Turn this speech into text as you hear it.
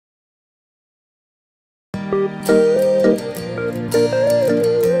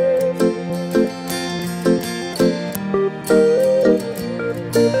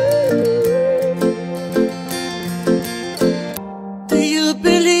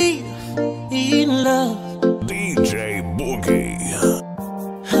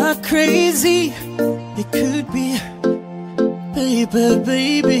Crazy it could be,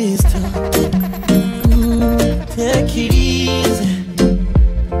 baby, stop. Take it easy.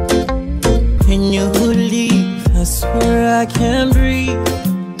 When you leave, I swear I can't breathe.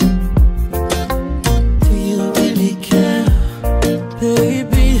 Do you really care,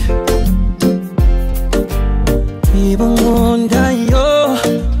 baby? Even one day you're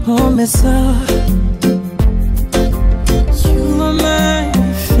on me, you are my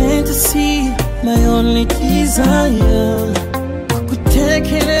fantasy, my only desire. Could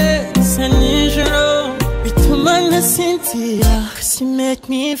take it as an angel, bitumana Cynthia, 'cause you make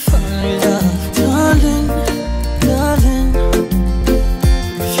me fall in love. Darling, darling,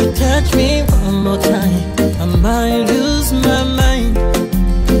 if you touch me one more time, I might lose my mind.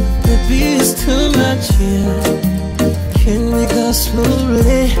 Baby, it's too much here. Can we go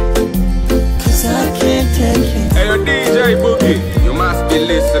slowly? 'Cause I can't take it. Hey, yo, DJ Boogie, you must be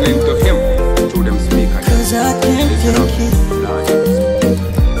listening to him, to them speakers. 'Cause I can't take it.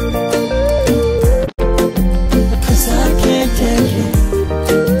 'Cause I can't take it.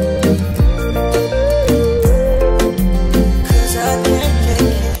 'Cause I can't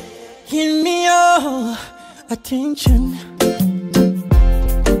take it. Give me your attention,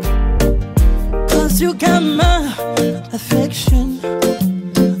 'cause you got my affection.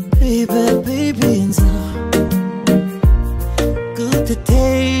 Baby, good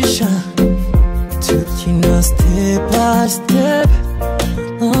temptation. Took you now step by step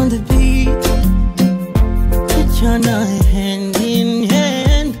on the beat. Took you now hand in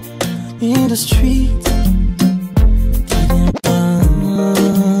hand in the street.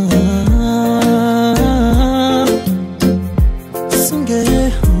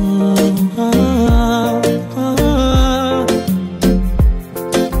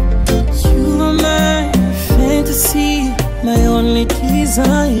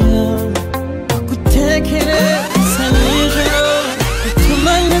 Desire, I could take it as an angel. To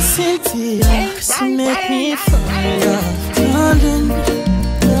my Cynthia, 'cause you make me fall in love. Darling,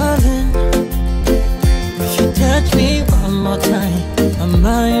 darling, if you touch me one more time, I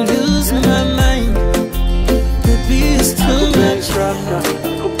might lose my mind. Baby, it's too much. I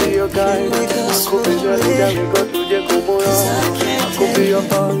could be your guide. I could be your leader. We go to the Kumura. I could be your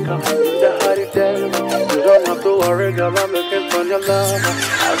bunker. The holiday. You don't have to worry, girl. I'm looking for your love.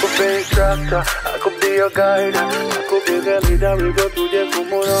 I could be a tractor. I could be your guide. I could be the leader. We go to the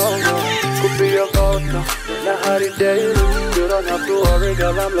Kumura. I could be your bunker. The holiday. You don't have to worry,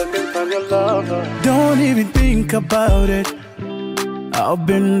 girl. I'm looking for your love. Don't even think about it. I've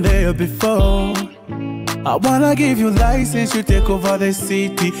been there before. I wanna give you license, you take over the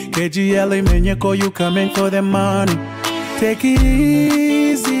city. KGL, Menyeko, you coming for the money. Take it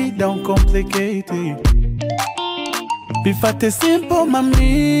easy, don't complicate it. Be fat and simple,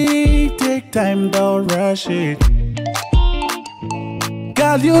 mommy. Take time, don't rush it.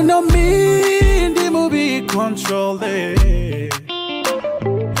 Girl, you know me, the movie control it.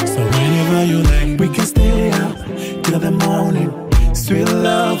 So whenever you like, we can stay up till the morning. Sweet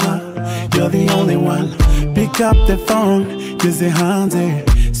lover, you're the only one. Pick up the phone, use the hands,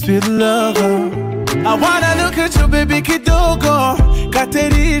 sweet lover. I wanna look at you, baby Kidogo,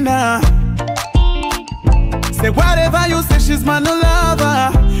 Katerina. Say whatever you say, she's my new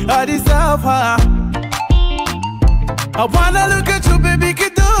lover. I deserve her. I wanna look at you, baby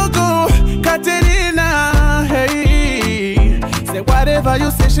Kidogo, Katerina. Hey, say whatever you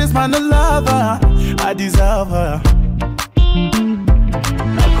say, she's my new lover. I deserve her.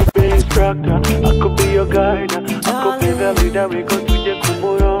 Instructor, I could be your guide. I could be the leader. We go to the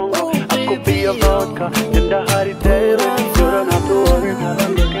Kumurongo. I could be your vodka in the holiday. You don't have to worry,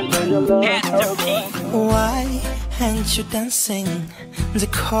 I'm looking for your love. Why aren't you dancing the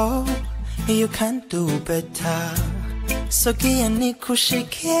call? You can do better. So kia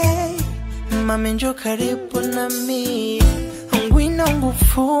nikushike, mami njo karibu nami. Ngwino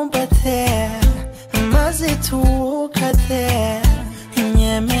ngufumbate, maze tuukate.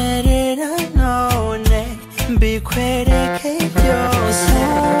 Nyemerera none bikwereke byose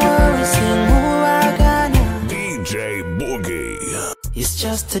sinkubagana. DJ Boogie. It's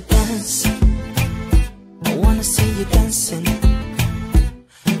just a dance. I wanna see you dancing.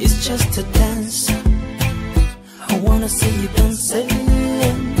 It's just a dance. I wanna see you dancing.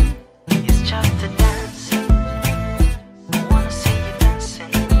 It's just a dance. I wanna see you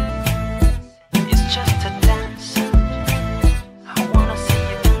dancing. It's just a dance.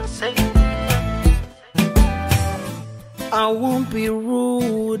 don't be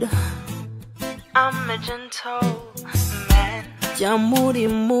rude. I'm a gentle man. Jamuri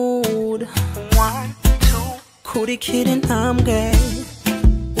mood. 1, 2. Kuri kidding, I'm gay.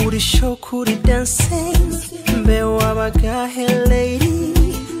 Uri show, kuri dancing. Be wabagahe lady.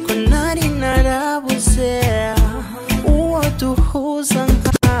 Konari narabuze. Uwaduhuza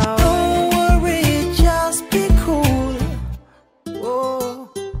nkawe. Don't worry, just be cool. Oh,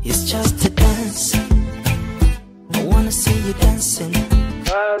 it's just a dance. I wanna see you dancing.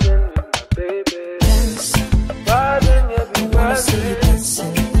 Baby. Dance. I wanna see you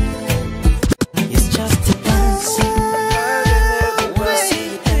dancing. It's just a dance. I wanna see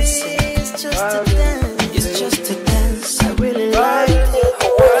you dancing. It's just a dance. It's just a dance. I really like it.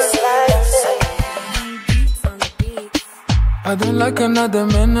 I don't like another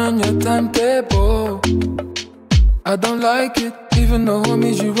man on your timetable. I don't like it. Even the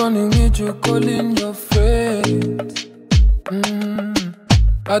homies you running with, you calling your friends.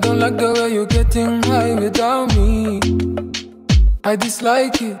 I don't like the way you're getting high without me. I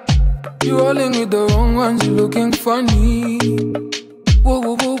dislike it. You rolling with the wrong ones, you looking funny. Whoa,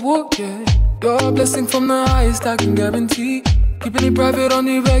 whoa, whoa, whoa, yeah. You're a blessing from the highest, I can guarantee. Keeping it private on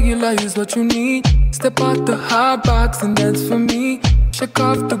the regular is what you need. Step out the hard box and dance for me. Shake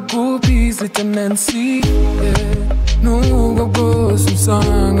off the groupies, little Nancy, yeah. No go some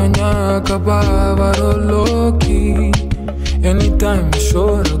song anyaka baba loki. Anytime you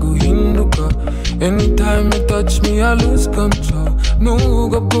show I go hinduka. Anytime you touch me I lose control. No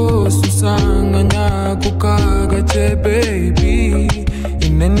go some song anyaka kagache baby.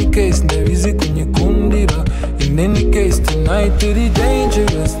 In any case nevizi kunye kundira. In any case tonight it is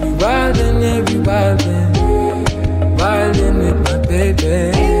dangerous. We wildin', yeah, we wildin'. Wildin' with my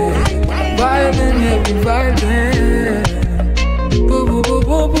baby. Wildin', yeah, we wildin'. Boo, boo, boo,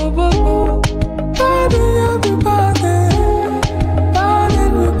 boo, boo, boo, boo. Wildin', yeah, we wildin'.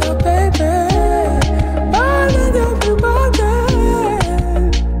 Wildin' with my baby. Wildin', yeah, we wildin'.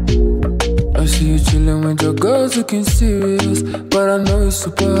 I see you chillin' with your girls looking serious. But I know you're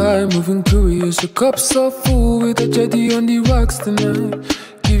super high, moving curious. Your cup's so full with a jetty on the rocks tonight.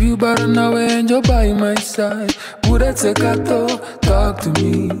 Give you about an hour and you're by my side. Would I take a talk to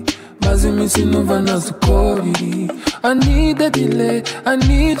me? Mazimisi Novana Sukori. I need the delay, I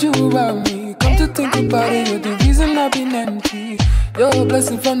need you around me. Come to think about it, you're the reason I've been empty. You're a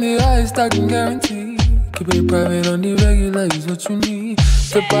blessing from the highest, I can guarantee. Keep it private on the regular is what you need.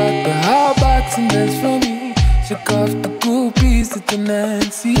 Step out the hard box and dance for me. Shake off the groupies to the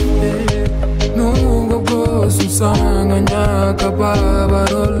Nancy, yeah. No go some song anyaka baba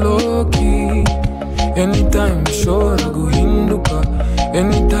loki. Anytime you show I go hinduka.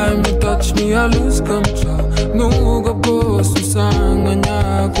 Anytime you touch me I lose control. No go some song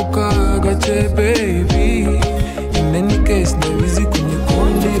anyaka kagache baby. In any case nevizi kunye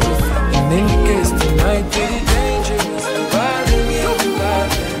kundira. In any case tonight it is dangerous.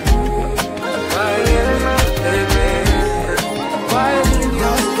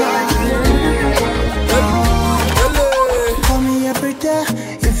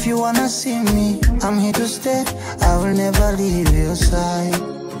 If you wanna see me, I'm here to stay. I will never leave your side.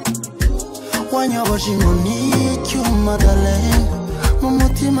 When you're watching on it, you motherland.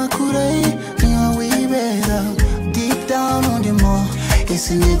 Mumutima kurei, niwa we better. Deep down on the more,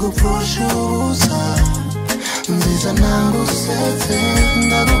 it's a nigga proshusa. Nziza nangu sete,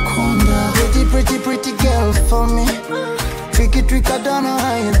 ndagukunda. Pretty girl for me. Tricky, I don't know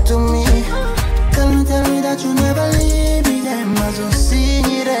how you do me. Tell me that you never leave me. Then I don't see it.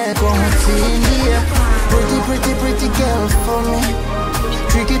 Pretty girl for me.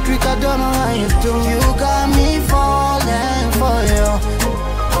 Tricky, I don't know how you do. You got me falling for you.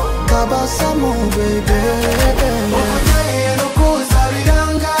 Kabasamu, baby.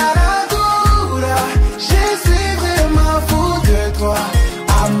 Je suis vraiment fou de toi.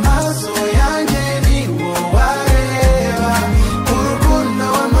 Amashu yange ni wowareba. Urukundo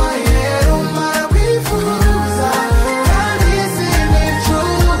w'amayero marakwifuza. Kandi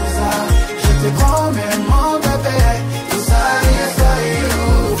sinicuza. Je te promets mon bébé. Tout ça restera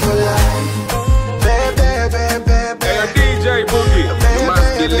for life. Baby. Hey, DJ Boogie, you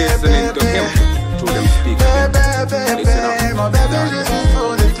must be listening to him. To them speakers. Listen up. Mon bébé, je suis fou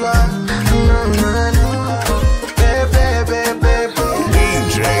de toi.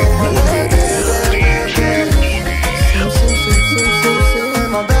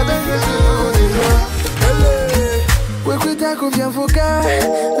 Viens focal.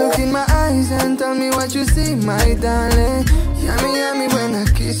 Look in my eyes and tell me what you see, my darling. Yummy when I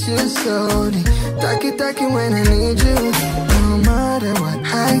kiss you slowly. Taki when I need you. No matter what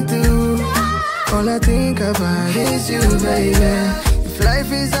I do, All I think about is you, baby. If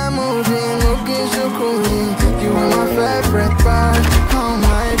life is a movie, look at you cruising. You are my favorite part. Oh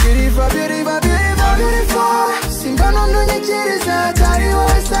my beautiful, beautiful, beautiful, beautiful. Simba no nunye chiriza, tari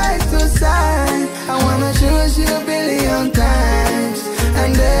always side to side. I wanna choose you a billion times,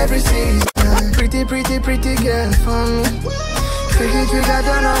 and every season. Pretty, pretty, pretty girl for me. Freaky trick, I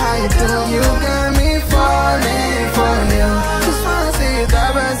don't know how you do. You got me falling for you. Just wanna see you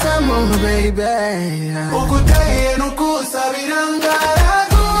die by some more, baby. Ukutaye nukusa virangara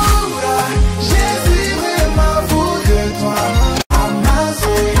gura. Je suis vraiment fou de toi.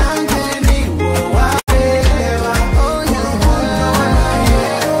 Amashu yange ni wawela. Oh yeah,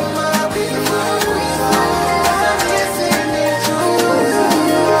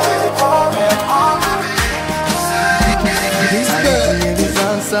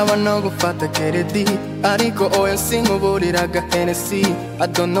 Saba no gufata keredi ariko oya sinkuburiraga Hennessy. I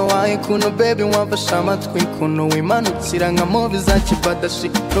don't know why kuno baby wamfasha amatwi kuno wimanukira nka movi za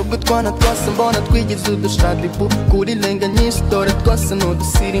kibadashi. Nubwo twana twase mbona twigize udushadibu kuri lenga nyinshi dore twase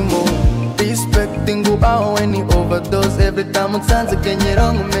n'udusirimu. Respecting ubaho any overdose every time unsanze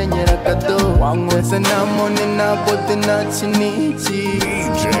kenyera nkumenyera kado. Wanyweze na money na body na kiniki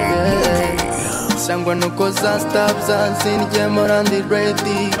Sangwa nuko za stop za zinje morandi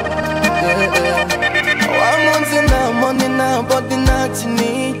ready. Wangonze na money na body na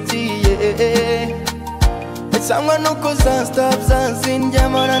chiniti. Sangwa nuko za stop za zinje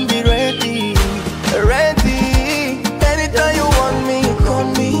morandi ready. Ready. Anytime you want me, call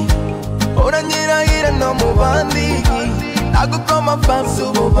me. Ora nyira ira no mubandi. Nagukoma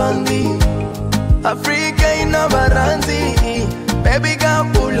fansu mubandi. Afrique ina baranzi. Baby girl,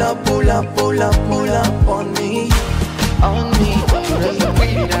 pull up, pull up, pull up, pull up on me. On me. Turaza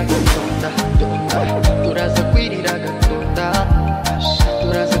kwirira Agatunda, turaza kwirira Agatunda,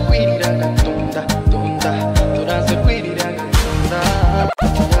 turaza kwirira Agatunda, turaza kwirira Agatunda.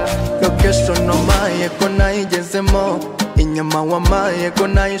 Location no maye ko nayigezemo, inyama wamaye ko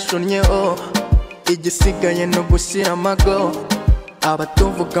nayishunnyeho, igisigaye no gushyira amago.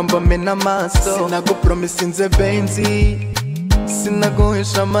 Abatuvuga mbamena amaso, sinagupromisinze benzi.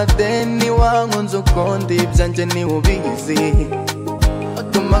 Sinaguhisha amadeni wankunze ukundi ibyanjye ni ubizi.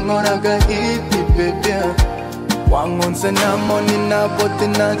 Atuma nkora agahiti baby. Wankunze na money na body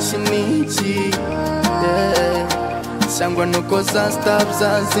na kiniki. Sangwa nuko za stop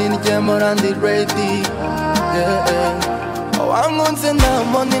za zinje morandi ready. Wankunze na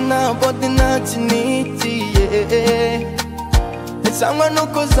money na body na kiniki. Sangwa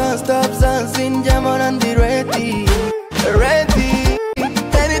nuko za stop za zinje morandi ready. Ready.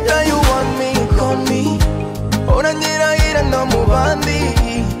 Anytime you want me, call me. Ora nyira ira no mubandi.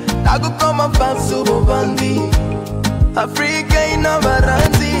 Nagukoma fansu mubandi. Afrique ina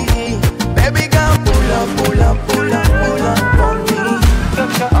baranzi. Baby girl, pull up, pull up, pull up, pull up on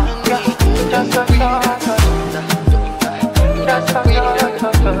me.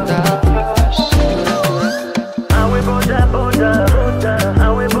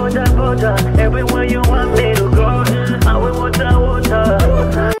 Everywhere you want me to go. I will water, water.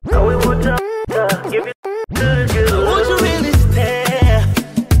 I will water, water. Give it good, good. Won't you really stay?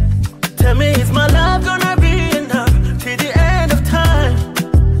 Tell me, is my love gonna be enough till the end of time?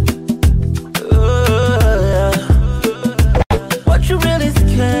 What you really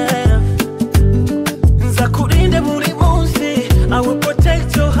scared of? Nzakurinde buri munsi. I will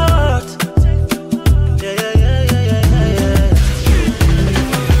protect your heart.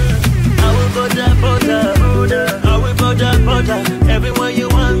 Everywhere you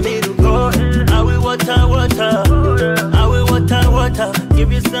want me to go, I will water, water. I will water, water.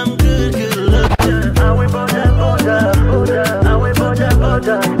 Give you some good, good love. I will water, water. I will water,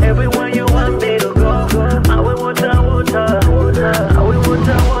 water. Everywhere you want me to go, I will water, water. I will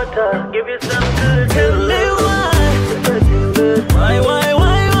water, water. Give you some good, good love. Why?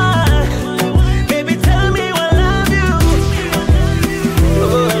 Baby, tell me I love you.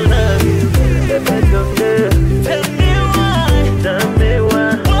 Oh, I love you. Tell me.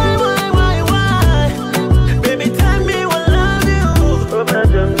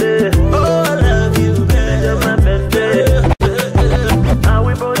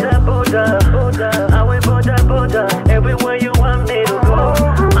 Everywhere you want me to go,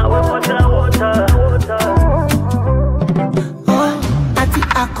 I will water, water. Oh, Ati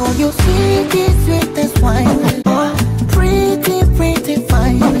Ako, you sweetest wine. Oh, pretty, pretty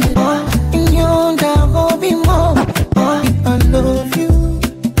fine. Oh, in yonder hobby more. Oh, I love you.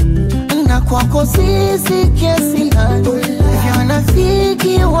 Na kwako sisi kiasi gani? Yana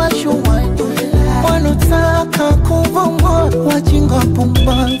fiki what you want. Wanutaka kuvongwa wajinga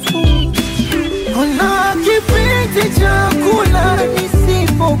pumbafu. Ona kipindi chakula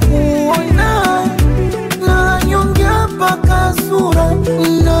nisipokuona, na nyongea mpaka sura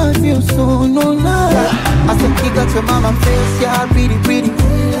inavyosonona. I said, kick out your mama face, yeah, pretty, pretty.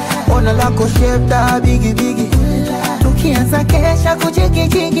 Ona lako shape da bigi, bigi. Tukianza kesha kujiki,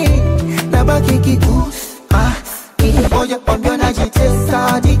 jiki. Nabaki kikusa, moja pambio na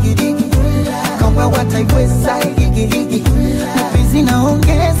jitesa, digi, digi. Kamba wataiweza, digi, digi. Mapenzi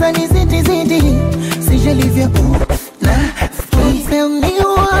naongeza ni zidi, zidi. Si je livia na don't tell me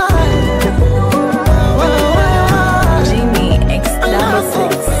why. Jimmy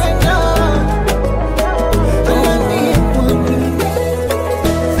X66.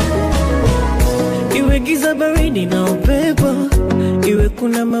 Iwe giza baridi na upepo, iwe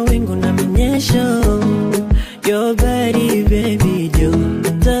kuna mawingu na minyesho, your body baby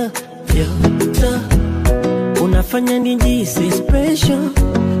joto, joto. Unafanya nijisi special,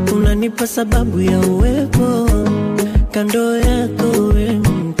 unanipa sababu ya uwepo, kando yako we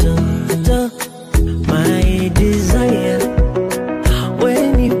mtoto, my desire,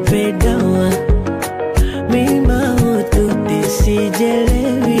 when you pay down, mima hutu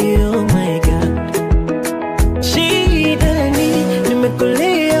nisijelewi, oh my God. Shidani,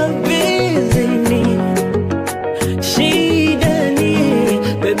 nimekulia bizini, shidani,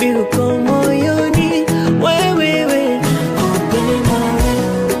 baby uko moyoni, wewe nakupenda we,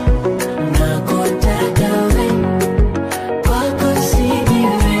 nakutaka we, kwako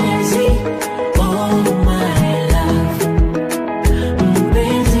sijiwezi, oh my love.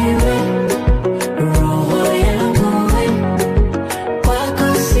 Mpenzi we, roho yangu we, kwako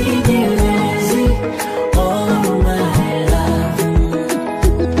sijiwezi, oh my love.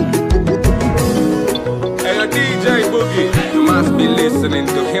 Hey, DJ Boogie, you must be listening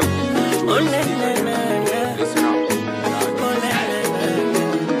to him. Listen up.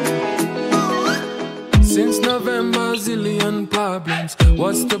 Since November, zillion problems.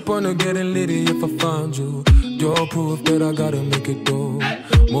 What's the point of getting litty if I found you? Your proof that I gotta make it though.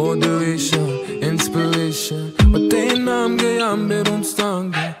 Moderation, inspiration. But then I'm gay, I'm better, I'm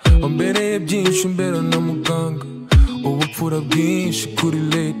stronger. I'm better at jeans, I'm better, I'm ganga. Oh, we put up games, she could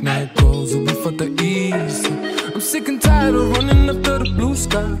late night calls, we for the easy. I'm sick and tired of running after the blue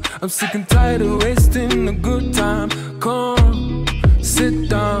sky. I'm sick and tired of wasting a good time. Come, sit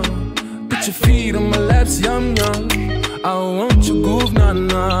down, put your feet on my laps, yum yum. I want your groove, nah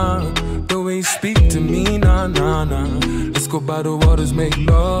nah. The way you speak to me, nah nah nah. Let's go by the waters, make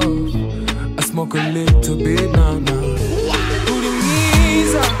love. I smoke a little bit, nah nah.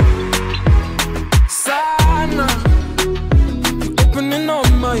 Udingiza, sana. You're opening all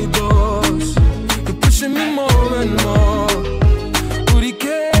my doors. You're pushing me more and more.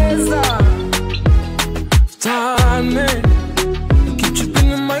 Udikeza, time. You keep tripping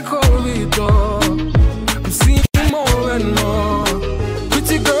in my corridor. I'm seeing you more and more.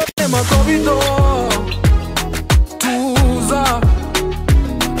 Pretty girl in my corridor. Tuza,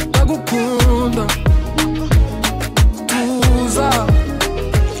 Nakupenda. Tuza,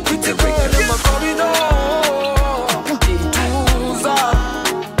 pretty girl in my corridor. Tuza,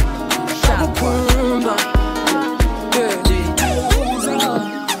 Nakupenda. Tuza.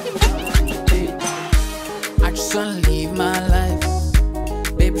 I just wanna live my life.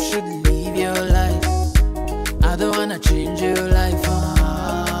 Baby, should live your life. I don't wanna change your life.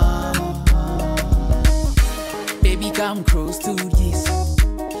 Baby, come close to this.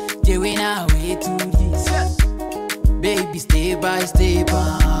 Doing our way to this. Baby, step by step.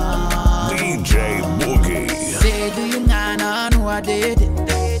 DJ Boogie. Say, do you know I did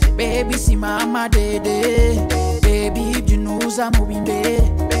it? Baby, see mama Dede. Baby, if you know I'm moving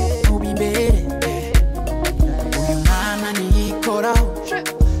better, moving better. Uyumwana niyikora,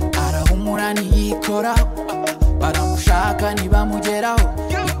 arahumura niyikora, baramushaka ntibamugeraho.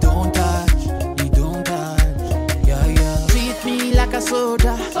 You don't touch, yeah yeah. Treat me like a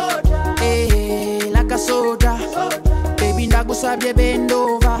soda, like a soda. Baby, ndagusabye bend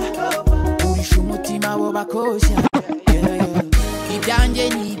over, urisha umutima wo bakosha. Yeah yeah. Ibyanjye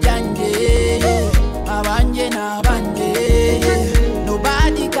ni ibyanjye, abanje n'abanje.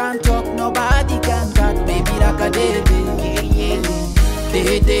 Nobody can talk, nobody can cut, baby like a Dede.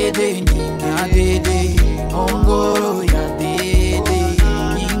 Dede, ninga Dede, ongoro ya Dede.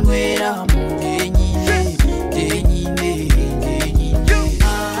 Ningwera munye nyine, nyine.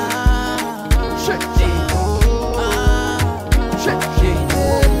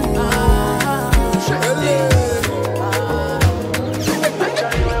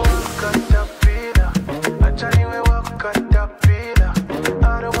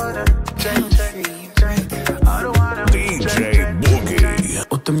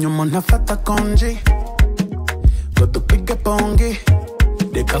 nyuma nafata konji ngo tupige pongi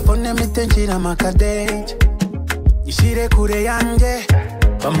reka fone mitenjira makadeje ishire kure yanjye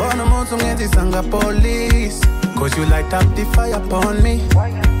bambona umunsi umwe nzisanga police cause you light up the fire upon me.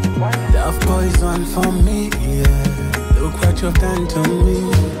 Love poison for me, yeah. Look what you've done to me.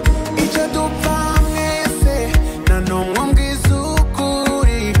 Icha dupangese na nomwongi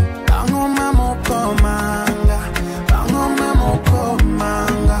sukuri bangoma mokomanga bangoma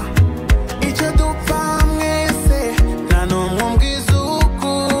mokomanga Icha dupangese na nomwongi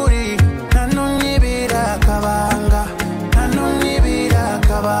sukuri na nonyibira kabanga na nonyibira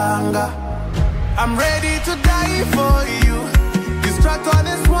kabanga I'm ready to die for you. Distract all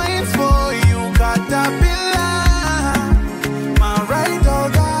the swines for you. Katapila, my right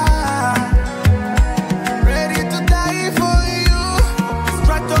dog. Ready to die for you.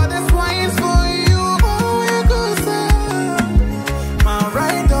 Distract all the swines for you. Oh, you go say, my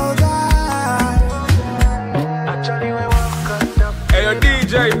right dog. Hey, yo,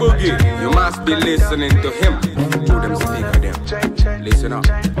 DJ Boogie, you must be listening to him. To them speaker them. Listen up.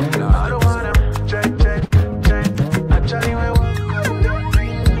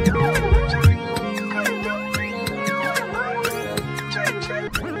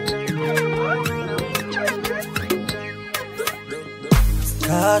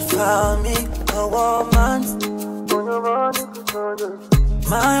 God found me a woman,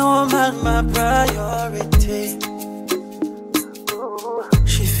 my woman, my priority.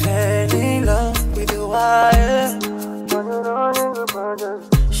 She fell in love with the wire.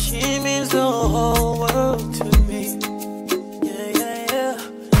 She means the whole world to me. Yeah, yeah, yeah.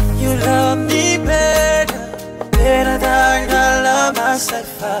 You love me better than I love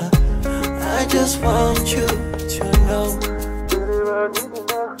myself. I just want you to know.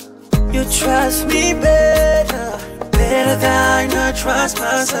 You trust me better than I trust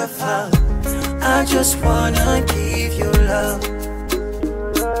myself. I just wanna give you love.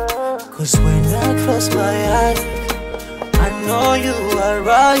 Cause when I close my eyes, I know you are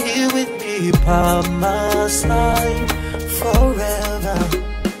right here with me by my side forever.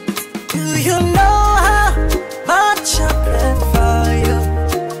 Do you know how much I plan for you?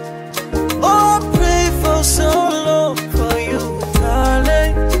 Oh, I pray for so long for you,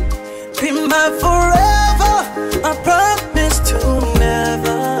 darling. Be my forever, I promise to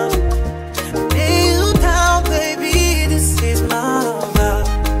never lay you down, baby, this is my vow.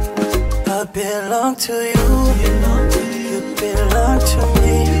 I belong to you, you belong to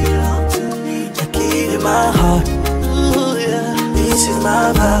me, I give you my heart, ooh, yeah. This is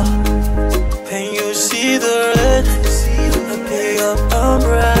my vow. Can you see the red, I be your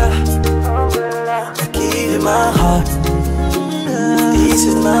umbrella, I give you my heart, this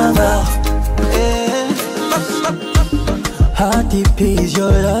is my vow. How deep is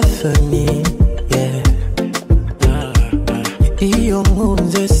your love for me? Yeah. Iyo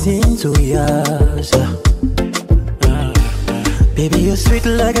nkunze sinzuyaza. Baby, you're sweet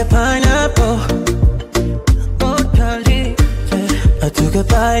like a pineapple. Oh, darling, yeah. I took a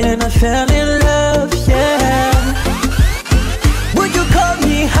bite and I fell in love, yeah. Would you call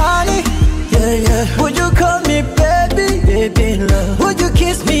me honey? Yeah, yeah. Would you call me baby? Baby, love. Would you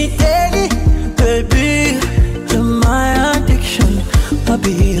kiss me daily? Baby, you're my addiction. I'll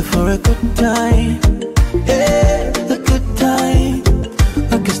be here for a good time. Yeah, a good time.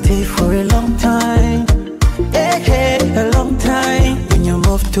 I can stay for a long time. Yeah, yeah, a long time. When you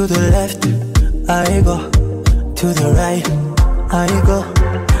move to the left, I go. To the right, I go.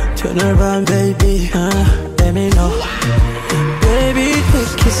 Turn around, baby, let me know. Baby,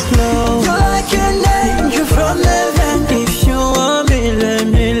 take it slow. You're like an angel from heaven. If you want me, let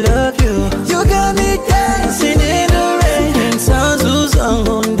me love you. You got me dancing in the rain. And sounds who's on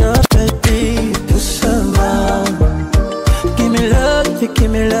the baby. Do somehow. Give me love, you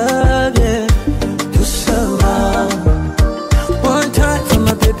give me love, yeah. Do somehow. One time for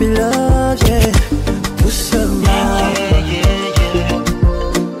my baby love, yeah. Do somehow.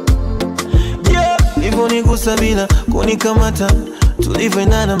 Yeah, nigusa bila kunikamata.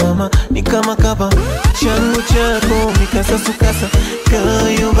 Tulivyoendana mama, ni kama kapa. Changu chako, mikasasukasa. Girl,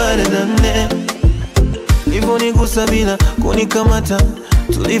 you better than that. Nigusa bila kunikamata.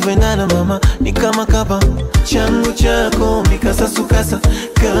 Tulivyoendana mama, ni kama kapa. Changu chako, mikasasukasa.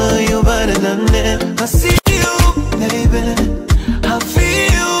 Girl, you better than that. I see you, baby. I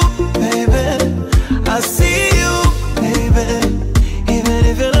feel you, baby. I see you, baby. Even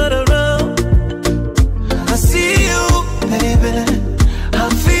if you're not around, I see you, baby. I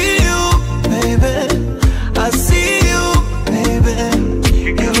feel you, baby. I see you, baby.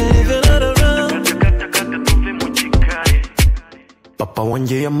 Even if you're not around. papa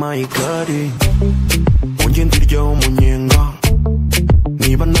wanjye yampaye igare wongeye ndiryaho umunyenga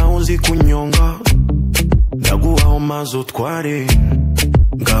niba nawe uzi kunyonga ndaguhaho maze utware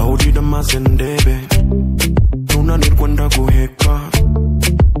ngahurira maze ndebe nunanirwa ndaguheka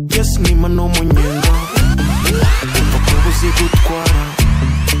yes nima n'umunyenga umva kuba uzi gutwara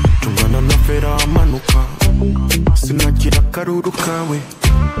tungana na fera amanuka sinagira akaruru kawe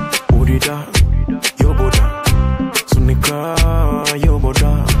urira yobora sunika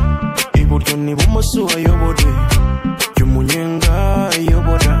yobora iburyo n'ibumoso ayobore y'umunyenga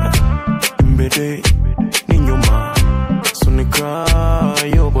yobora imbere n'inyuma sunika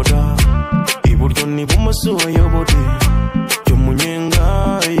yobora iburyo n'ibumoso ayobore y'umunyenga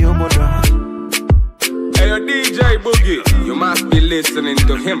yobora. Hey, yo, DJ Boogie, you must be listening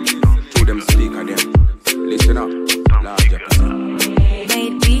to him through them speaker them. Listen up, large episode.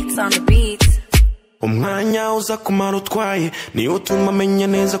 Made beats on the beats. Umwanya uza kumara utwaye niyo utuma amenya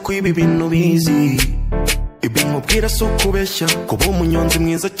neza ko ibi bintu bizi ibi nkubwira si ukubeshya kuba umunyonzi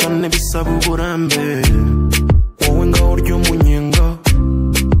mwiza cyane bisaba uburambe wowe ngaho urya umunyenga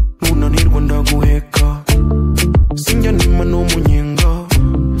nunanirwa ndaguheka sinjya nima n'umunyenga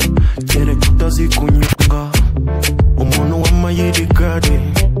kereka utazi kunyonga umuntu w'amayeri igare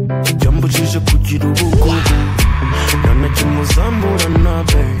yambujije kugira ubugugu ntanakimuzambura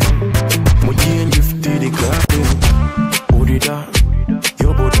nabe mugihe ngifitira igare urira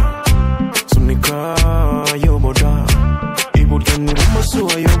yobora sunika yobora iburyo n'ibumoso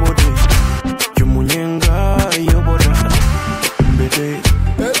ayobore y'umunyenga yobora imbere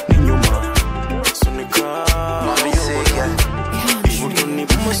n'inyuma sunika yobora iburyo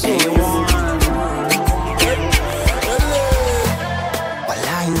n'ibumoso ayobora.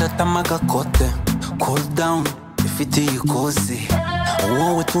 Wallahi ndatamaga kote cool down ifite ikoze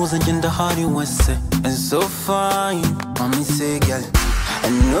wowe tuza ngenda hari wese and so fine mommy say girl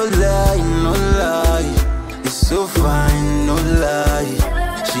and no lie no lie it's so fine no lie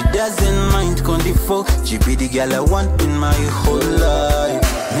she doesn't mind condifo she be the girl I want in my whole life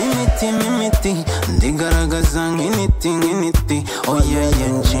mimiti ndigaragaza anything oh yeah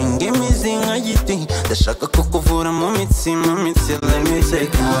njinga imizinga giti ndashaka kukuvura mu mitsi let me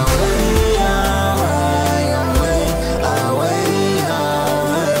take you away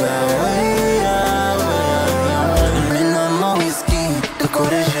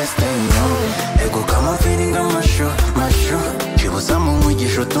ego kama feeling amashu chibuza mu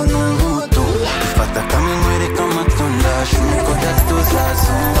mwigisho tunumutu ifata kamwe mwereka amatunda shumiko datuza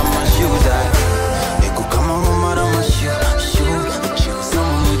songa amashuda ego kama mumara amashu chibuza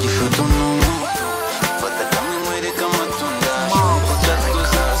mu mwigisho tunumutu ifata kamwe mwereka amatunda shumiko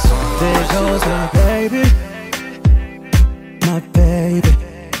datuza songa. There goes my baby, my baby.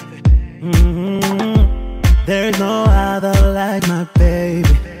 There's no other like my baby.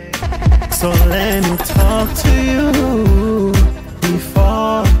 So let me talk to you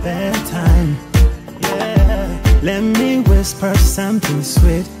before bedtime. Yeah, let me whisper something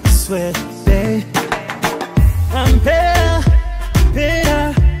sweet, babe. I'm better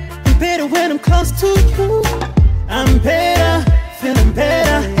when I'm close to you. I'm better, feeling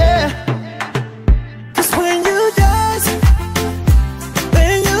better, yeah. 'Cause when you dance,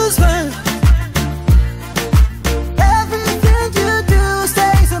 when you smile, everything you do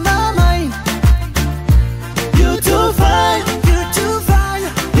stays in my mind. You too fine, you too fine,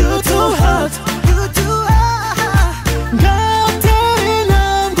 you too hot, you too hot. Katerina,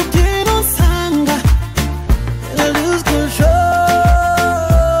 kukino sanga, I lose control.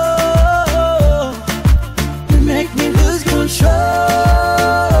 You make me lose control.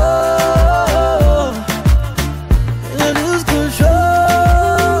 I lose control.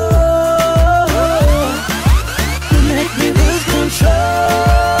 You make me lose control.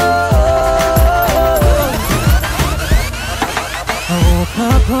 I woke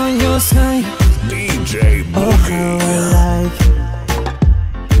up on your side. DJ Oh, how I like it.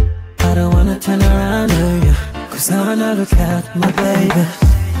 I don't wanna turn around on you, 'cause now when I look at my baby,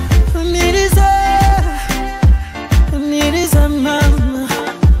 I need is a mama.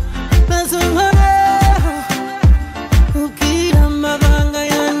 That's a mama. Ukira mabanga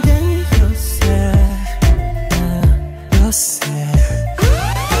yanjye yose, yose.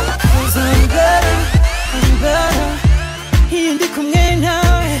 'Cause I'm better. Hindi kumwe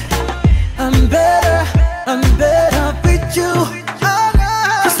nawe. I'm better with you.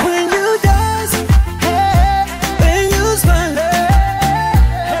 'Cause when you dance, when you smile,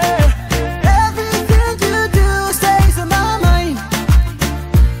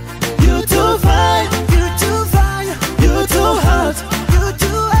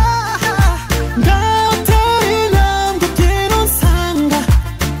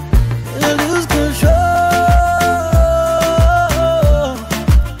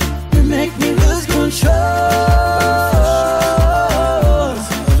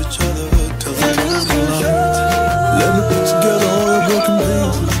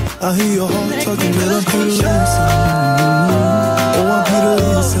 I hear your heart talking, but I'm here to listen. Oh, I'm here to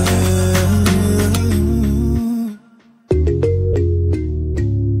listen.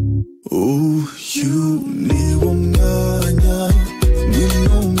 Oh, you need one man, you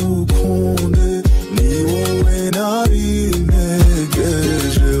know Mukunde, you when I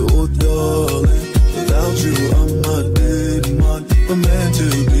oh darling, without you I'm not dead man. We're meant to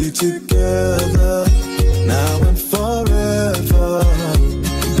be together, now and forever,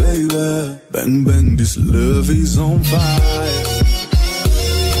 baby. Bang bang, this love is on fire,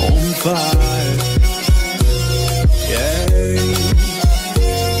 on fire, yeah.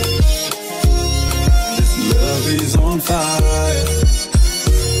 This love is on fire,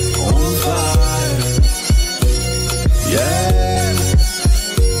 yeah.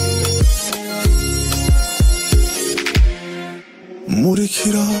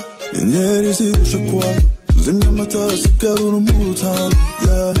 Murikira, inyenyeri zirusha kwaka, tuzimya amatara sigara urumuri utanu,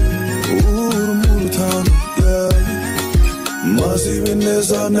 yeah. Urumuri utanu, yeah. Maze ibe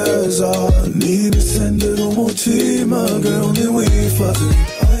neza neza, nibisendera umutima, girl ntiwifate,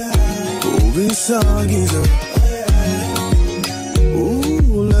 ubisangize.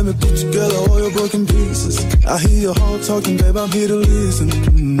 Ooh, let me put together all your broken pieces. I hear your heart talking, babe, I'm here to listen.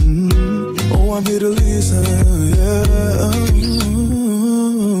 Oh, I'm here to listen, yeah.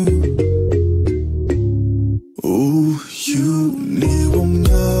 Oh, you need one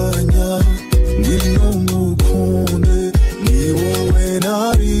man, we know Mukunde, ni when I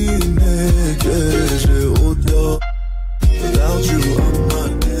without you, I'm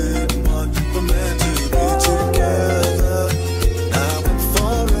not dead, man. We're meant to be together, now and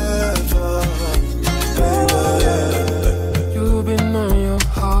forever, baby. You've been on your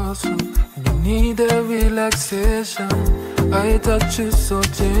hustle, and you need a relaxation. I touch you so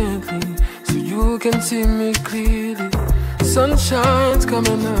gently, so you can see me clearly. Sunshine's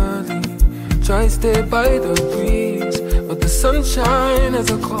coming early, try stay by the breeze, but the sunshine is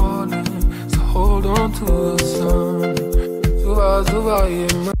a calling, so hold on to the sun. Zuba, Zuba,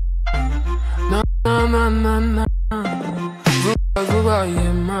 yeah, ma. Na, na, na, na, na. Zuba, Zuba,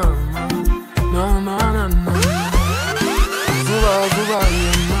 yeah, mama. Na, na, na, na. Zuba, Zuba,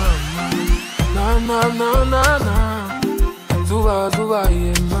 yeah, mama. Na, na, na, na, na. Zuba, Zuba,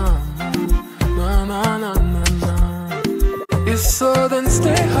 yeah, mama. Na, na, na, na, na. If so, then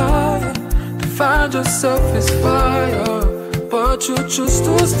stay higher. To find yourself is fire, but you choose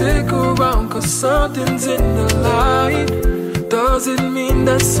to stick around, cause something's in the light. Doesn't mean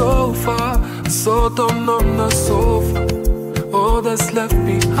that's so far, so down on the sofa. All that's left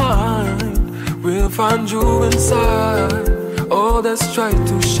behind, we'll find you inside. All that's tried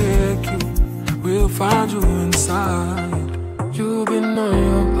to shake you, we'll find you inside. You've been on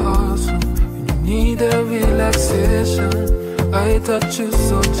your hustle, and you need a relaxation. I touch you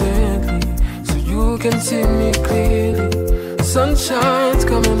so gently, so you can see me clearly. Sunshine's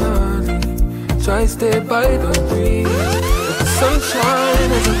coming early, try stay by the breeze, but the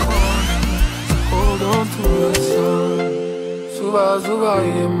sunshine is a calling, so hold on to the sun. Zuba, Zuba,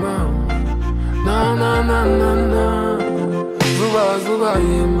 yeah, mama. Na, na, na, na, na. Zuba, Zuba,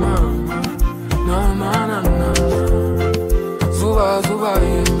 yeah, mama. Na, na, na, na, na. Zuba, Zuba,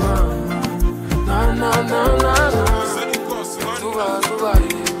 yeah, mama. Na, na, na, na, na. Zuba, Zuba,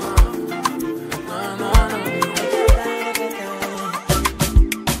 yeah, mama. Na, na, na, na.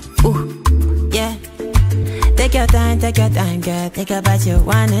 Ooh, yeah. Take your time, girl. Think about your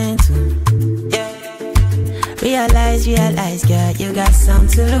 1 and 2. Yeah. Realize, girl, you got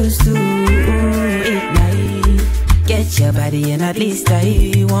something to lose too. Ignite, get your body in at least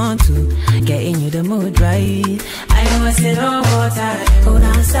I want to. Getting you the mood right. I know I said no more time. Hold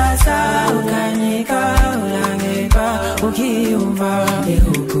on, sasa, ukanika, ulangeba, ukiumba,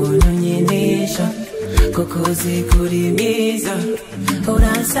 ukunonyesha, kokoze kurimiza. Hold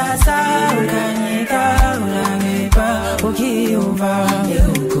on, sasa, ukanika, ulangeba, ukiumba,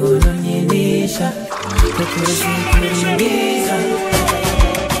 ukunonyesha.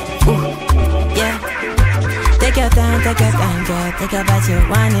 Ooh, yeah. Take your time, girl. Think about your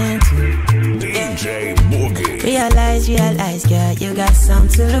 1 and 2. DJ Boogie. Realize, girl, you got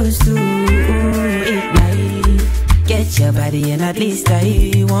something to lose too. Ignite, get your body in at least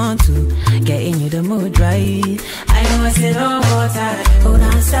I want to. Getting you the mood right. I know I said no more time. Hold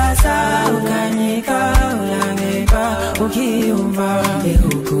on, sasa, ukanika, ulangeba, ukiumba,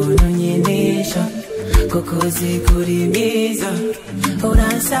 ukunonyesha. Kokoze kurimiza. Hold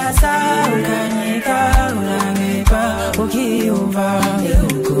on, sasa, ukanika, ulangeba, ukiumba,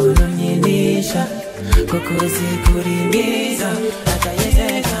 ukunonyesha. Kokoze kurimiza.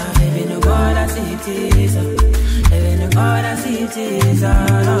 Atayezeka, baby, no more that's it is. Baby, no what I see is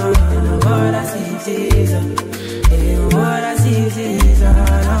what I see is what I see is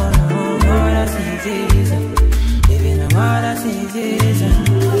what I see is even what I see is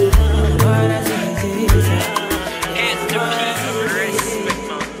what I see is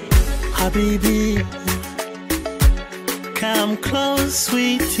Habibi, come close,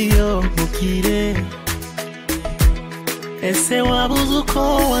 sweetie, oh mukire. Ese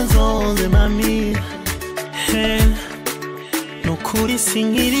wabuzuko wanzonze mami. Hey, nukuri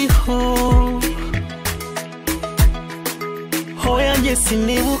singiriho. Hoya nje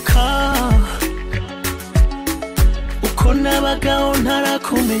sinibuka. Uko nabagaho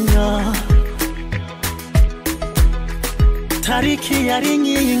ntarakumenya. Tariki yari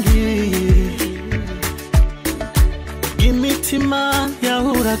nyingi. Imitima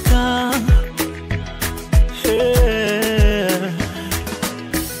yahuraga.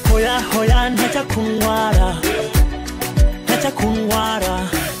 Hoya ntajya kunwara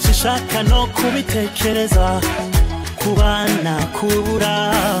sishaka no kubitekereza kubana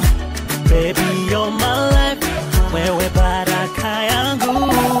kubura. Baby you're my life, wewe baraka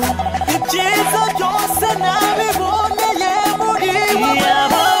yangu. Ibyiza byose nabiboneye muri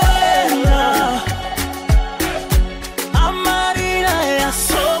wowe. Amarira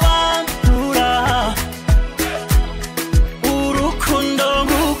yasobanura urukundo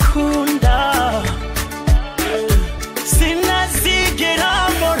ngukunda. Sinazigera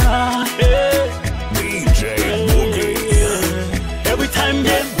mbora DJ Boogie. Every time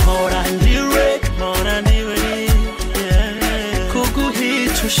they more and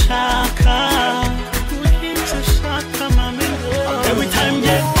kuguhica ushaka mami. Every time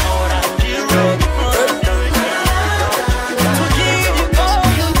they more and to give you all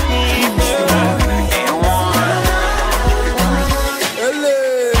you need.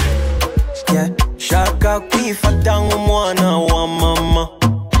 Yeah, shaka kwifata nk'umwana wa mama.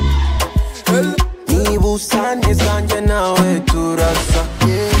 Nibusane zanje nawe turasa.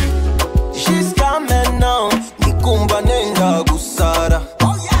 She's coming now, nikumva nenga gusara.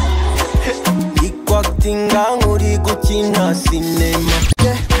 Ikwatinga nkuri gukina sinema.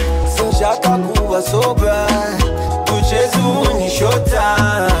 Sinshaka kuba soba, tucheze unishota.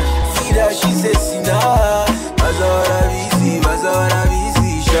 Sirashize sina, bazahora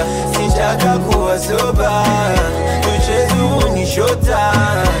bizisha. Sinshaka kuba soba, tucheze unishota.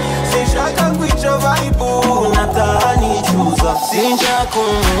 Sinshaka kwica vibe, nataha nicuza. Sinshaka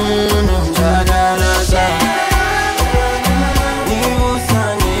umuntu njagaraza.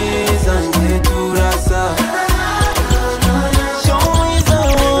 Nibusane zanje turasa. Shomwiza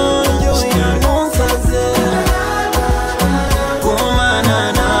wanjye uyanonsaze.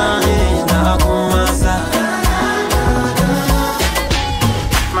 Kumana nawe ndakumasa.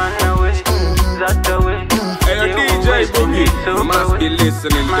 Hey, yo, DJ Boogie, you must be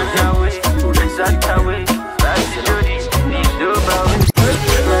listening to him.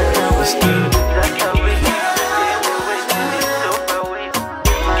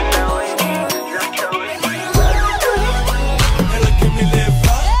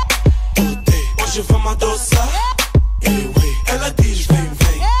 Hoje vamos adoçar. Ela diz vem,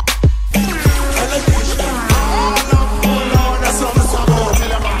 vem. Ela diz vem,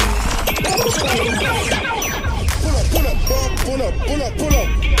 Pull up.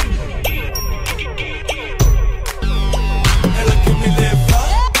 Ela quer me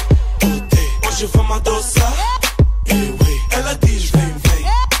levar. Hoje vamos adoçar. Ela diz vem, vem.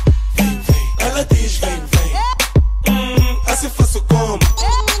 Ela diz vem, vem. Assim faço como.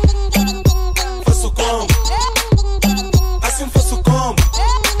 Assim faço como.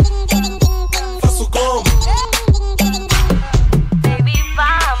 Baby,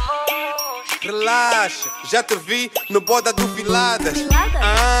 vamos. Relaxa, já te vi no boda do Piladas.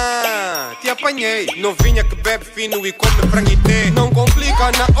 Te apanhei. Novinha que bebe fino e come franguité. Não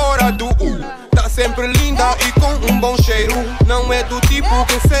complica na hora do Tá sempre linda e com um bom cheiro. Não é do tipo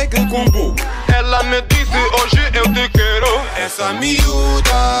que segue com bu. Ela me disse hoje eu te quero. Essa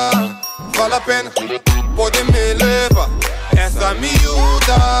miúda vale a pena, pode me levar. Essa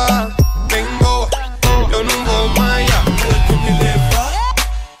miúda bem boa, eu não vou mais. Ela quer me levar.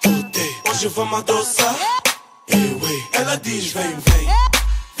 Hoje vamos adoçar. Ela diz vem, vem.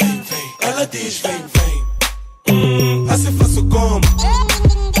 Ela diz vem, vem. Assim faço como.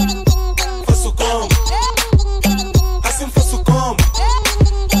 Assim faço como.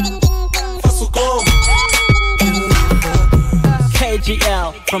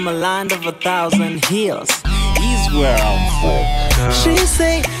 KGL from a land of 1,000 hills is where I'm from. She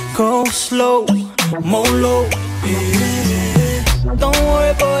say go slow, more low. Don't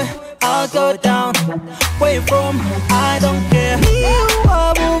worry boy, I'll go down. where you from, I don't care.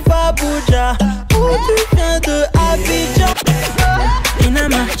 Abuja, où tu viens de Abidjan?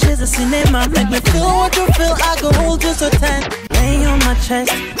 Inama, she's a cinema, make me feel what you feel. I go hold you so tight, lay on my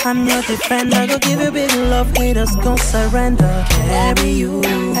chest. I'm your defender, go give you big love, haters gon' surrender. Carry you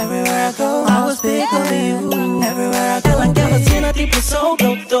everywhere I go. I will speak of you everywhere I go. Ela quer vacina tipo sou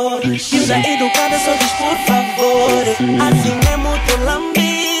doutor. E usa educada, só diz por favor. Assim é muito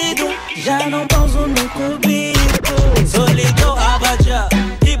lambido, já não pauso no cubico. Solidão abadia,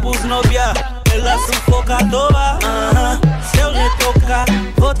 tipo snobia, ela sufoca à toa. Se eu retocar,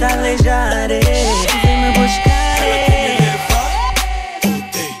 vou te alejar. Vem me buscar.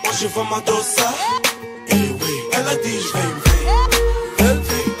 Hoje vamos adoçar. Ela diz vem, vem.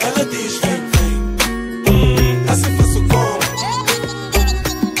 Ela diz vem, vem. Assim faço como.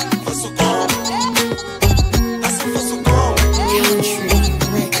 Faço como. Assim faço como.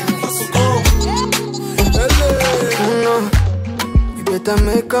 Faço como. No, you better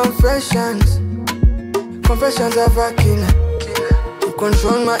make confessions. Confessions of a killer. You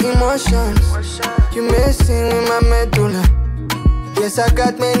control my emotions. You messing with my medulla. Yes, I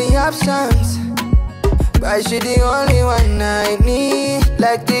got many options, but she the only one I need.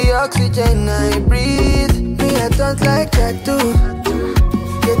 Like the oxygen I breathe. Me, I don't like that too.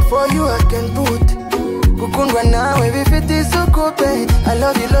 Yet for you I can put Kukundwa now, if it is so cool, babe. I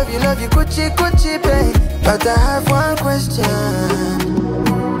love you, love you, love you, Gucci, Gucci, babe. But I have one question.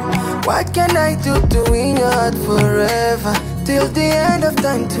 What can I do to win your heart forever? Till the end of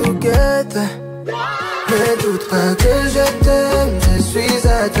time together. Ne doute pas que je t'aime, je suis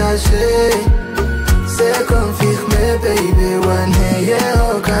attaché. C'est confirmé, baby, one hey,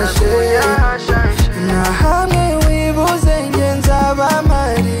 au cachet. Na hamwe wibuze ngenza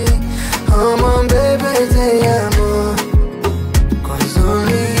bamari. Oh mon bébé, te amo. Cause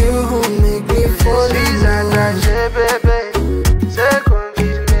only you who make me fall in love. Attaché, bébé, c'est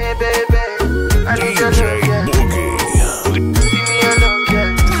confirmé, bébé. I need your love, yeah. Give me your love, yeah.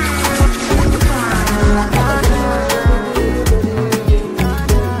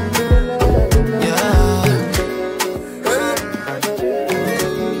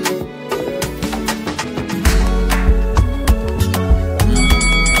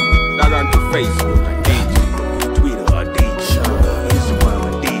 Facebook, DJ, Twitter, or DJ, Instagram,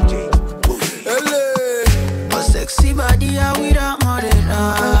 or DJ. A sexy body, I with a model.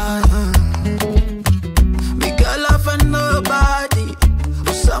 Me girl off and nobody.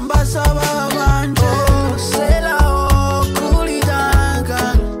 Samba saba banje. Say la oh, cool it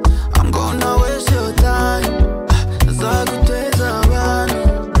down. I'm gonna waste your time. Zaguteza bani.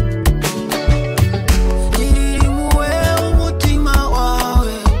 Jiri muwe umutima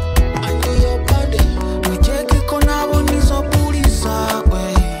wawe.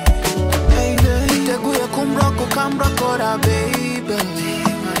 Kora baby,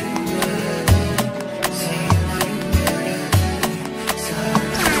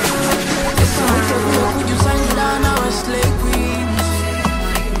 could you sign down our slave queens?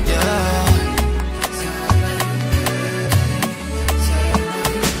 Yeah.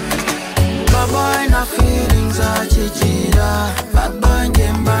 Baba ina feelings achichira. Bad boy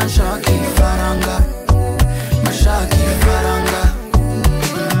njemba shaki faranga. Mashaki faranga.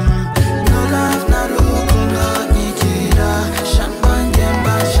 No love, no look, no nikira. Champagne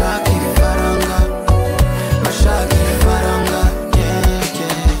njemba shaki faranga. Mashaki faranga. Yeah,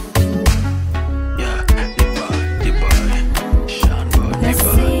 yeah. Yeah, the boy. Shanbo, the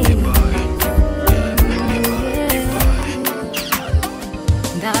boy. Yeah, the boy.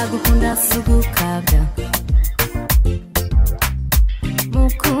 Ndagukunda sugukabya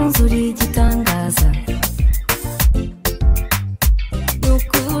mukunzi uri igitangaza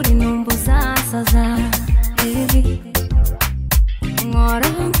nukuri numbuza saza nkora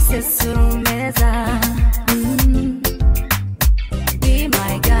nsesura umeza be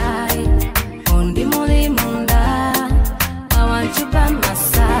my guy undi muri munda I want you by my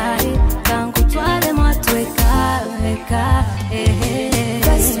side kankutware mwatweka weka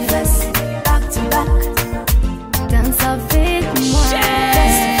face to face, back to back. Dance avec moi.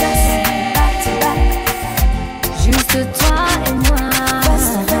 Face to face, back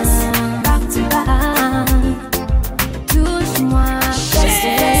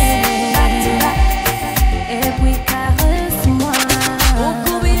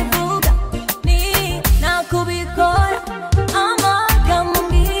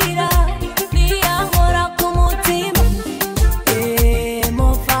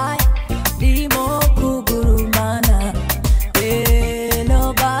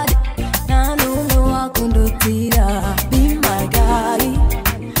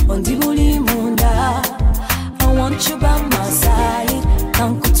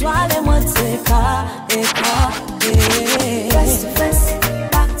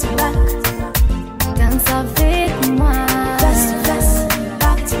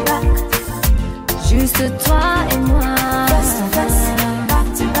Juste toi et moi.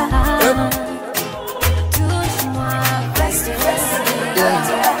 Touche-moi,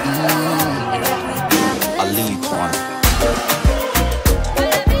 I lead one.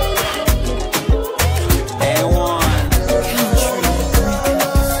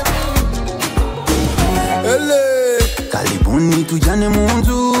 Kalibuni tujane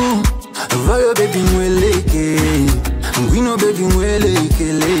munzu. Vayo baby mweleke. Ngwino baby mweleke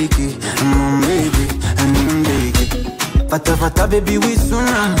leke. Baby, baby. Fata fata baby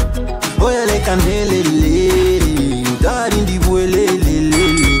wisuna. Oya leka nelele. Udari ndi bwelele.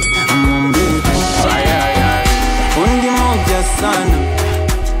 Baby. Undi moja sana.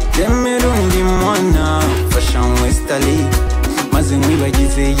 Demerundi mwana. Fashion westali. Mazengwi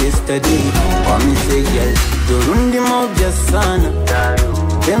bagize yesterday. Wamise girl. Dorundi moja sana.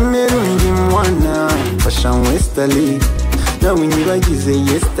 Demerundi mwana. Fashion westali. Now when you like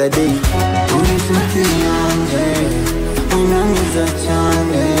yesterday, we something young, we know it's a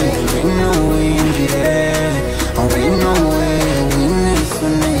chance, we know we know we need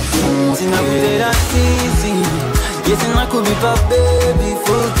some easy. Yes, and I could be my baby,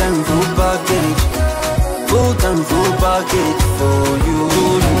 full time, full package for you.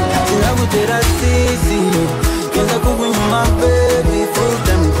 And I would do that easy. Yes, I could be my baby, full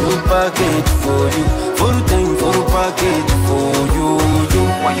time, full package for you. Full time, full package for you.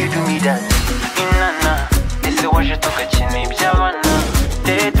 Why you do me that? Inana, this is what you took a chin, Javana.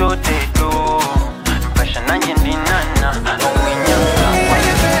 Teto, Passion and Dinana. Why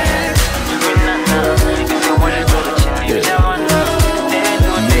you do that? Inana, this is what you took a chin, Javana.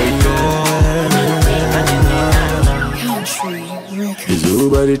 Teto,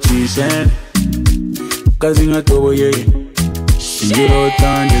 Zuba the cheese Kazinga tobo ye Shingiro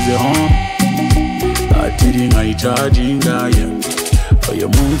tangeze home Atiri ngai charginga ye Oya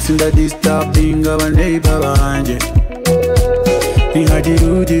munsi nda disturbinga baneiba banje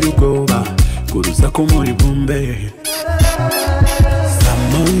Nihadiru goba Kurusa kumuri bumbe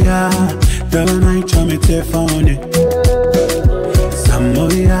Samoya Dala naichome telefone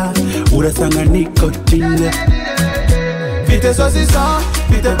Samoya Urasanga nikotine Vite saucisson,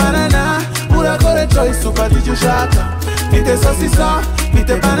 vite banana Ura kore choice, upati jushaka Vite saucisson,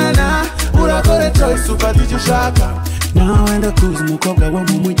 vite banana Ura kore choice, upati jushaka Now enda kuzi mukobwa wa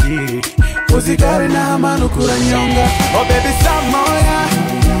mumuji Uzigare na hamanu kura nyonga Oh baby Samoya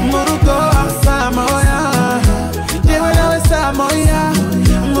Murugo Samoya Jewe nawe Samoya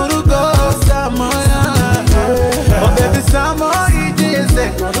Murugo Samoya Oh baby Samoya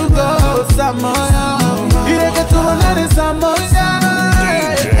Ijeze Murugo Samoya Ireke tuonane Samoya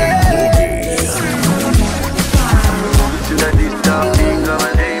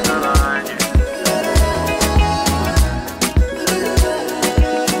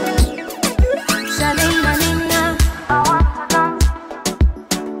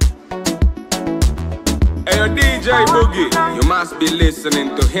Hey, DJ Boogie, you must be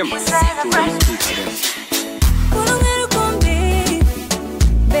listening to him.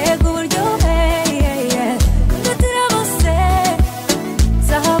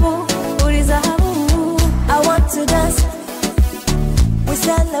 I want to dance, we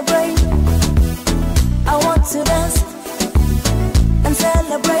celebrate. I want to dance and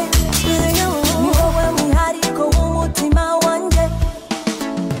celebrate with you. Niwewe mwihariko w'umutima wanje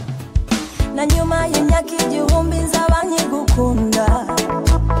na nyuma y'imyaka igihumbi nzaba nkigukunda.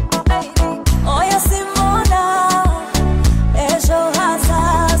 Oya simona ejo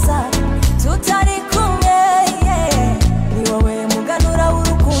hazaza tutari kumwe, niwewe muganura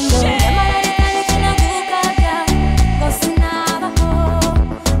w'urukundo.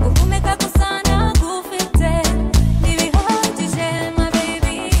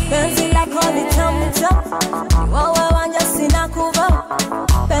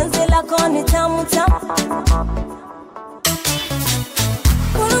 Ni tamu tamu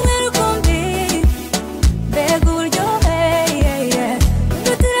Kurunge rukumbi Bega uryohe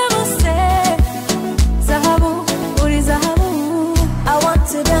Ndutira bose Zahabu, uri zahabu I want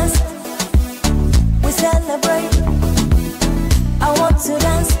to dance We celebrate I want to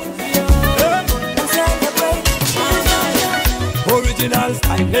dance We celebrate Original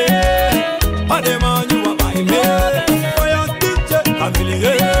style Padema you are my man For your teacher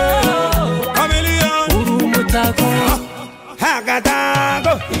Chameleon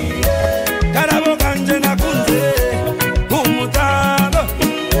Hagatago Karabo kanje na kunze Umutago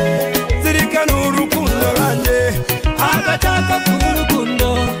Zirika nurukundo kanje Agataka kurukundo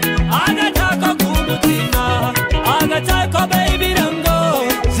Agataka kumutima Agataka baby nango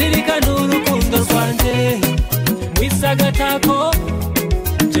Zirika nurukundo kwanje Mwisa gatako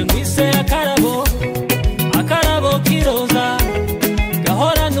Je mwise ya karabo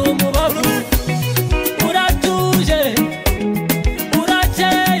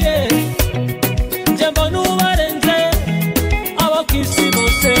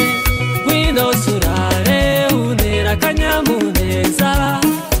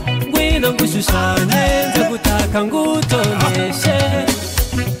dushushanye nza gutaka ngutoneshe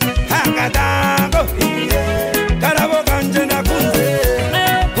Hagadango Karabo kanje nakunze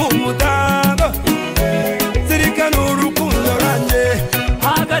Umudango Zirikana urukundo ranje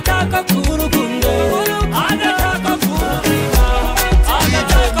Agataka kurukundo Agataka kurubika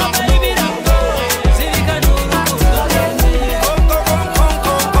Agataka kubirango Zirikana urukundo ranje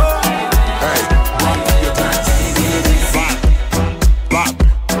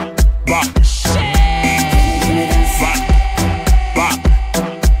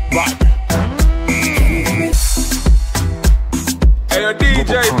Hey, yo,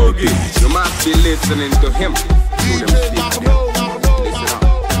 DJ Boogie, you must be listening to him. Through them speakers. Listen up.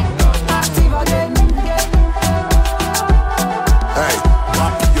 Hey,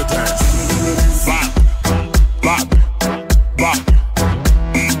 bop your dance. Bop, bop, bop.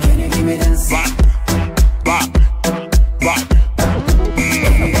 Can you give me this? Bop, bop, bop.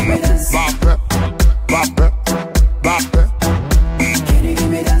 Bop, bop, bop. Can you give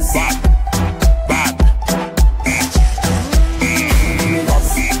me this? Bop, bop.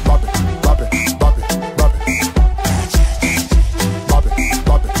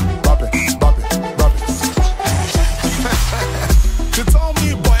 She told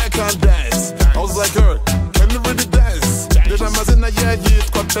me, boy, I can't dance. I was like, girl, can you really dance? Déjà mazina yagiye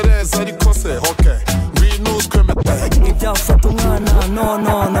twatereza ariko se okay. Renews criminal. Ibyafata umwana no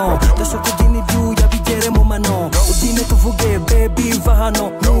ndashaka udini ibyuya bigere mu mano udine tuvuge baby va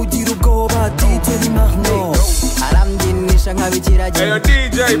hano nugira ubwoba DJ Limahno arambyinishya nk'abikiragi Hey, yo,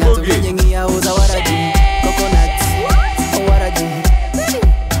 DJ Boogie. nkiyahuza waragi coconut waragi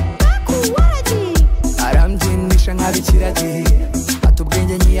arambyinishya nk'abikiragi ati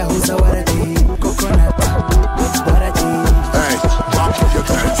ubwenge nkiyahuza waragi coconut waragi Hey, bop your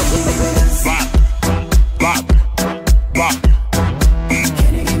dance. Bop, bop, bop.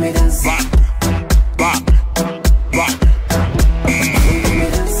 Can you give me this? Bop, bop, bop.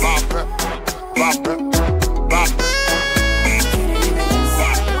 Bop, bop, bop.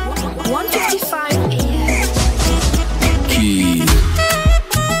 155 Key.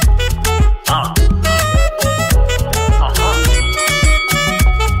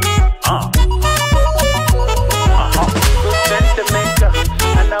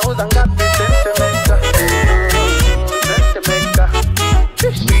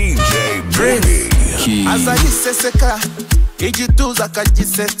 DJ Boogie. azayiseseka igituza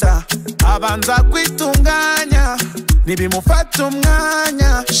akagiseta abanza kwitunganya nibimufata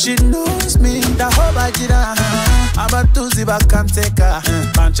umwanya she knows me ndahobagira abatuzi bakanseka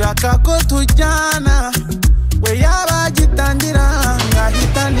banshaka ko tujyana we yabagitangira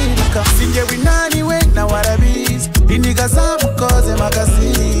ngahita niruka sinjye winaniwe nawe arabizi iniga zamukoze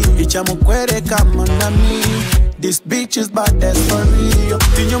magazine icyamukwereka monami. This bitch is bad, that's for real.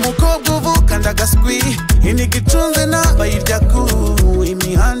 Tinyo mukobwa uvuka ndagaswi iniga icunze nabayirya ku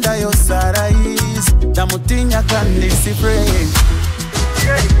imihanda yose arayizi ndamutinya kandi si friend.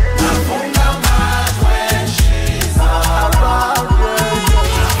 Nafunga mouth when she's around.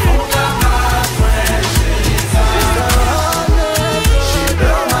 Nafunga mouth when she's around. She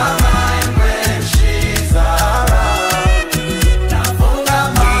blow my mind when she's around. Nafunga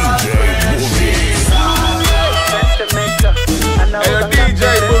mouth when she's around. Hey, yo, DJ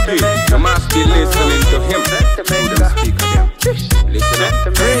Boogie, you must be listening to him. Through them speakers. Listen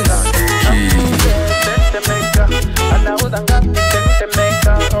up.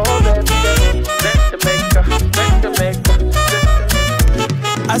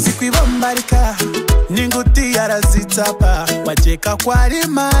 Asikwibambarika ninguti arazitapa wacheka kwari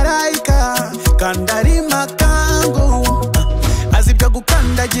maraika kandari makangu azibya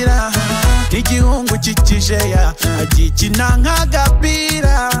gukandagira igihungu kikisheya agikina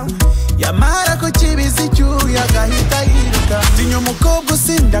nk'agapira yamara ko kibizi cyuya gahita yiruka tinyo umukobwa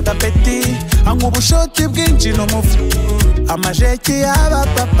usinda agapeti anywa ubushoti bwinshi n'umufu amajeki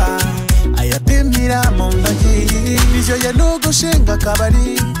y'abapapa ayapimira mu ntoki ivyo ye n'ugushinga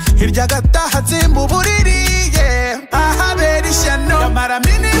akabari hirya agataha atsimba uburiri ahabera ishyano yamara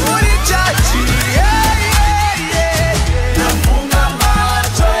mini muri caci nafunga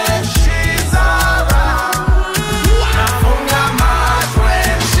macho she's around. Nafunga macho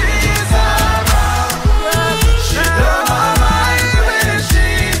she's around. She blow my mind when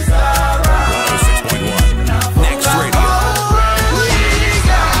she's around. 6.1 Next Radio.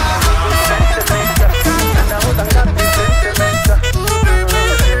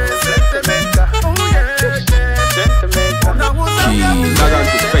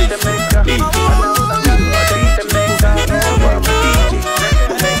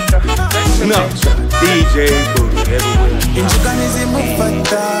 DJ Boogie everywhere. Injuka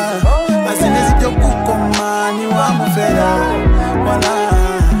nizimufata azine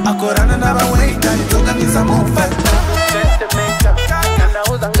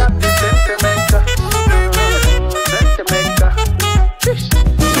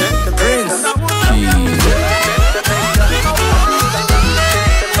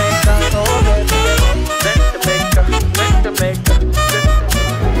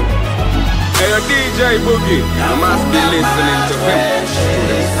boogie. You must be listening to hip